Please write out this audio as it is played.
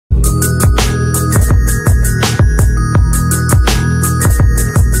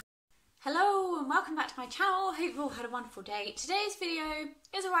wonderful day. Today's video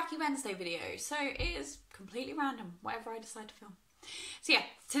is a Wacky Wednesday video, so it is completely random, whatever I decide to film. So yeah,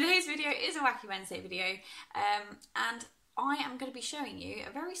 today's video is a Wacky Wednesday video, and I am going to be showing you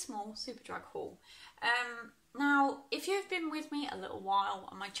a very small Superdrug haul. Now, if you've been with me a little while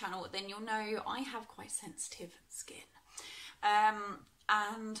on my channel, then you'll know I have quite sensitive skin.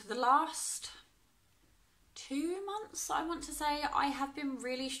 And the last 2 months, I want to say, I have been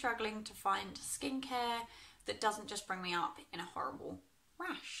really struggling to find skincare that doesn't just bring me up in a horrible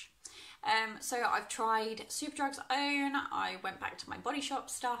rash. So I've tried Superdrug's own, I went back to my Body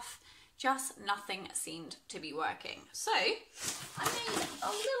Shop stuff, just nothing seemed to be working. So I made a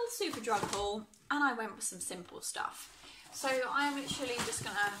little Superdrug haul and I went with some simple stuff. So I'm literally just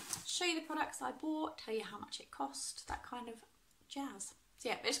going to show you the products I bought, tell you how much it cost, that kind of jazz. So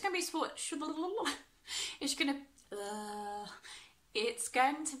yeah, it's going to be it's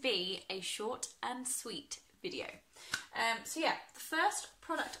going to be a short and sweet video. So yeah, the first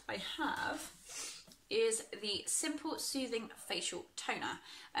product I have is the Simple Soothing Facial Toner.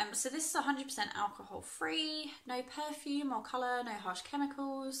 So this is 100% alcohol free, no perfume or colour, no harsh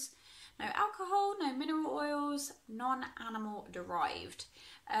chemicals, no alcohol, no mineral oils, non-animal derived.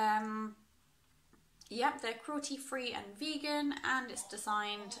 Yep, they're cruelty free and vegan, and it's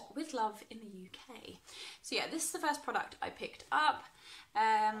designed with love in the UK. So yeah, this is the first product I picked up.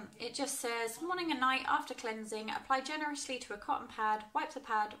 It just says, morning and night after cleansing, apply generously to a cotton pad, wipe the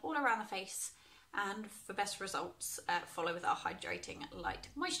pad all around the face, and for best results, follow with our hydrating light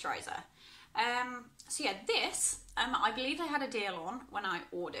moisturiser. So yeah, this, I believe they had a deal on when I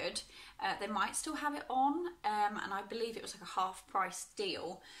ordered. They might still have it on, and I believe it was like a half price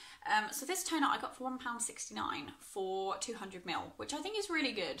deal. So this toner I got for £1.69 for 200ml, which I think is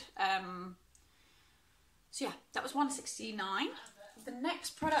really good. So yeah, that was £1.69. The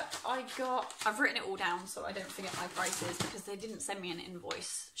next product I got, I've written it all down so I don't forget my prices because they didn't send me an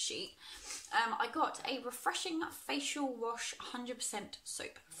invoice sheet. I got a refreshing facial wash, 100%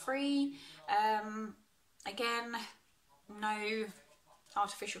 soap free. Again, no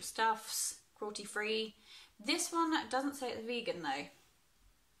artificial stuffs, cruelty free. This one doesn't say it's vegan though.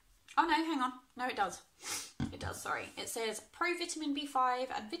 Oh no, hang on. No, it does. It does, sorry. It says pro-vitamin B5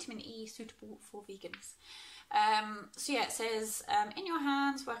 and vitamin E suitable for vegans. So yeah, it says, in your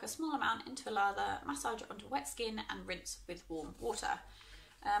hands, work a small amount into a lather, massage onto wet skin and rinse with warm water.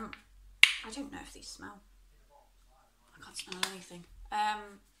 I don't know if these smell. I can't smell anything.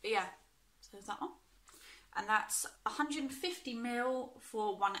 But yeah, so there's that one. And that's 150ml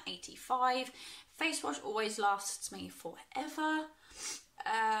for £1.85. Face wash always lasts me forever.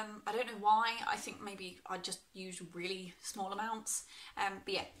 I don't know why. I think maybe I just use really small amounts.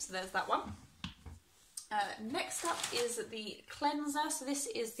 But yeah, so there's that one. Next up is the cleanser. So this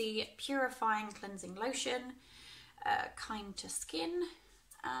is the Purifying Cleansing Lotion, kind to skin.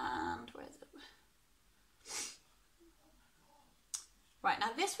 And where is it? Right,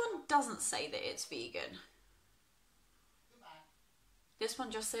 now this one doesn't say that it's vegan. This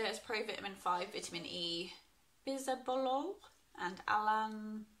one just says pro-vitamin 5, vitamin E, bisabolol and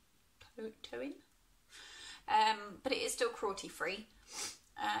allantoin. But it is still cruelty free.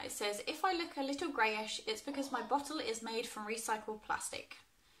 It says, if I look a little greyish, it's because my bottle is made from recycled plastic.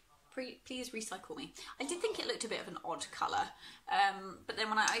 Please recycle me. I did think it looked a bit of an odd colour, but then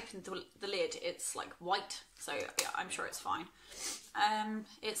when I opened the lid, it's like white, so yeah, I'm sure it's fine.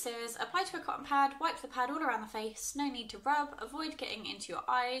 It says, apply to a cotton pad, wipe the pad all around the face, no need to rub, avoid getting into your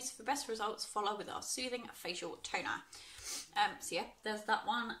eyes. For best results, follow with our soothing facial toner. So yeah, there's that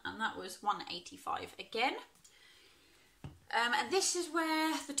one, and that was £1.85 again. And this is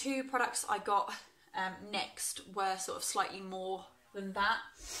where the two products I got next were sort of slightly more than that.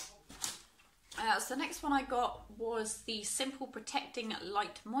 So the next one I got was the Simple Protecting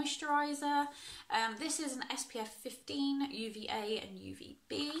Light Moisturiser. This is an SPF 15, UVA and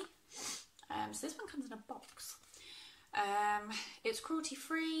UVB. So this one comes in a box. It's cruelty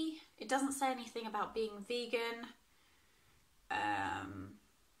free. It doesn't say anything about being vegan.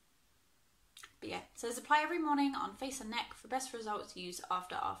 But yeah, it says apply every morning on face and neck. For best results, use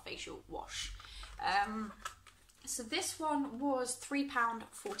after our facial wash. So this one was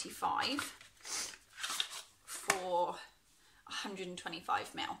 £3.45 for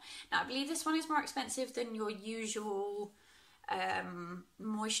 125ml. Now I believe this one is more expensive than your usual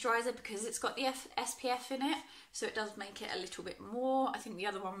moisturiser because it's got the SPF in it, so it does make it a little bit more. I think the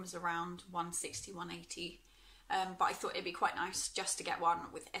other one was around 160, 180, but I thought it'd be quite nice just to get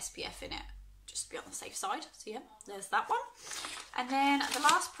one with SPF in it, just to be on the safe side. So yeah, there's that one. And then the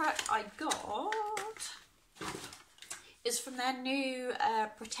last product I got is from their new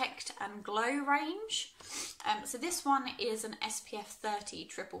Protect and Glow range. So this one is an SPF 30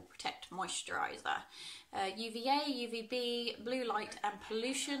 Triple Protect Moisturiser. UVA, UVB, blue light and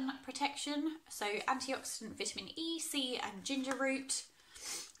pollution protection. So antioxidant, vitamin E, C and ginger root.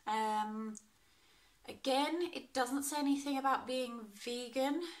 Again, it doesn't say anything about being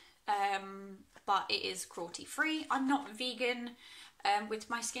vegan, but it is cruelty free. I'm not vegan with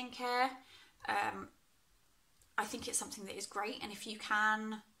my skincare. I think it's something that is great, and if you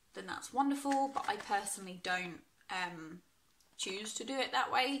can, then that's wonderful, but I personally don't choose to do it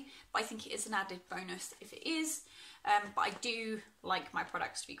that way, but I think it is an added bonus if it is, but I do like my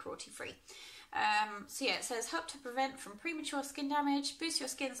products to be cruelty free. So yeah, it says help to prevent from premature skin damage, boost your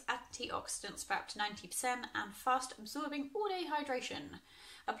skin's antioxidants by up to 90%, and fast absorbing all-day hydration.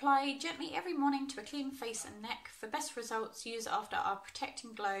 Apply gently every morning to a clean face and neck. For best results, use after our Protect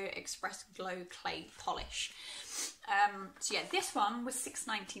and Glow Express Glow Clay Polish. So yeah, this one was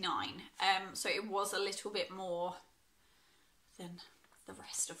 $6.99, so it was a little bit more than the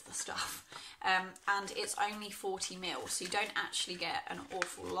rest of the stuff. And it's only 40ml, so you don't actually get an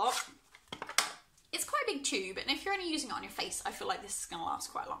awful lot. It's quite a big tube, and if you're only using it on your face, I feel like this is going to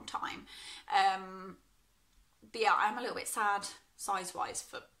last quite a long time. But yeah, I'm a little bit sad size-wise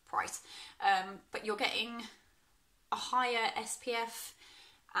for price, but you're getting a higher SPF,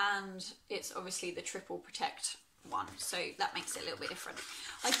 and it's obviously the Triple Protect one, so that makes it a little bit different.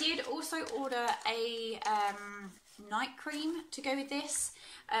 I did also order a night cream to go with this,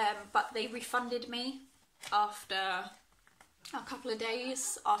 but they refunded me after a couple of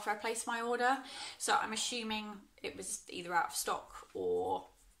days after I placed my order, so I'm assuming it was either out of stock or,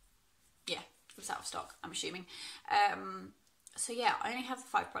 yeah, it was out of stock, I'm assuming. So yeah, I only have the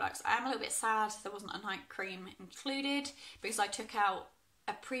 5 products. I am a little bit sad there wasn't a night cream included, because I took out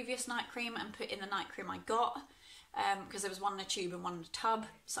a previous night cream and put in the night cream I got, because there was one in a tube and one in a tub.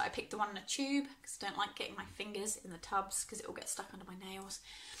 So I picked the one in a tube because I don't like getting my fingers in the tubs because it will get stuck under my nails.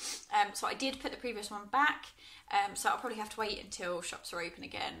 So I did put the previous one back, so I'll probably have to wait until shops are open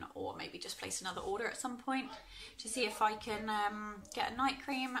again, or maybe just place another order at some point to see if I can get a night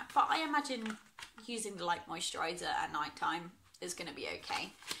cream. But I imagine using the light moisturiser at night time is going to be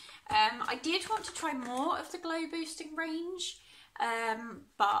okay. I did want to try more of the glow boosting range,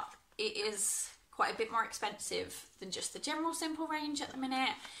 but it is quite a bit more expensive than just the general simple range at the minute,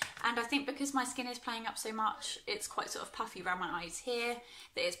 and I think because my skin is playing up so much, it's quite sort of puffy around my eyes here,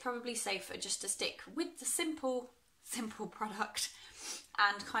 that it's probably safer just to stick with the simple product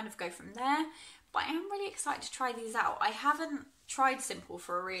and kind of go from there. But I am really excited to try these out. I haven't tried simple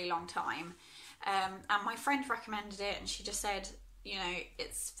for a really long time, and my friend recommended it, and she just said, you know,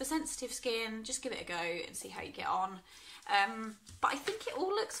 it's for sensitive skin, just give it a go and see how you get on. But I think it all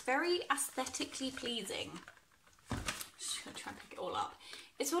looks very aesthetically pleasing. Just gonna try and pick it all up.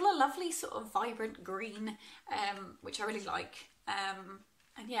 It's all a lovely sort of vibrant green, which I really like.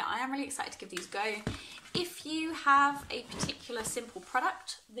 And yeah, I am really excited to give these a go. If you have a particular simple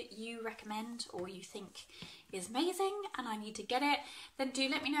product that you recommend or you think is amazing and I need to get it, then do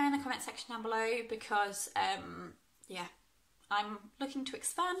let me know in the comment section down below, because yeah, I'm looking to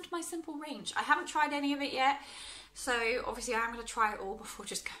expand my simple range. I haven't tried any of it yet, so obviously I'm going to try it all before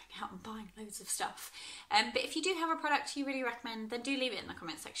just going out and buying loads of stuff. But if you do have a product you really recommend, then do leave it in the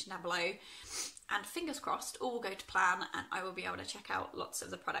comment section down below. And fingers crossed, all will go to plan and I will be able to check out lots of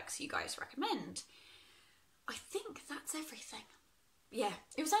the products you guys recommend. I think that's everything. Yeah,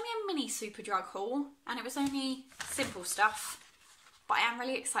 it was only a mini Superdrug haul and it was only simple stuff. But I am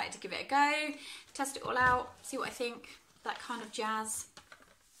really excited to give it a go, test it all out, see what I think, that kind of jazz.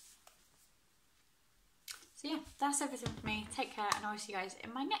 So yeah, that's everything for me. Take care and I'll see you guys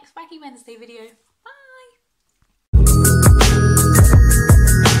in my next Wacky Wednesday video.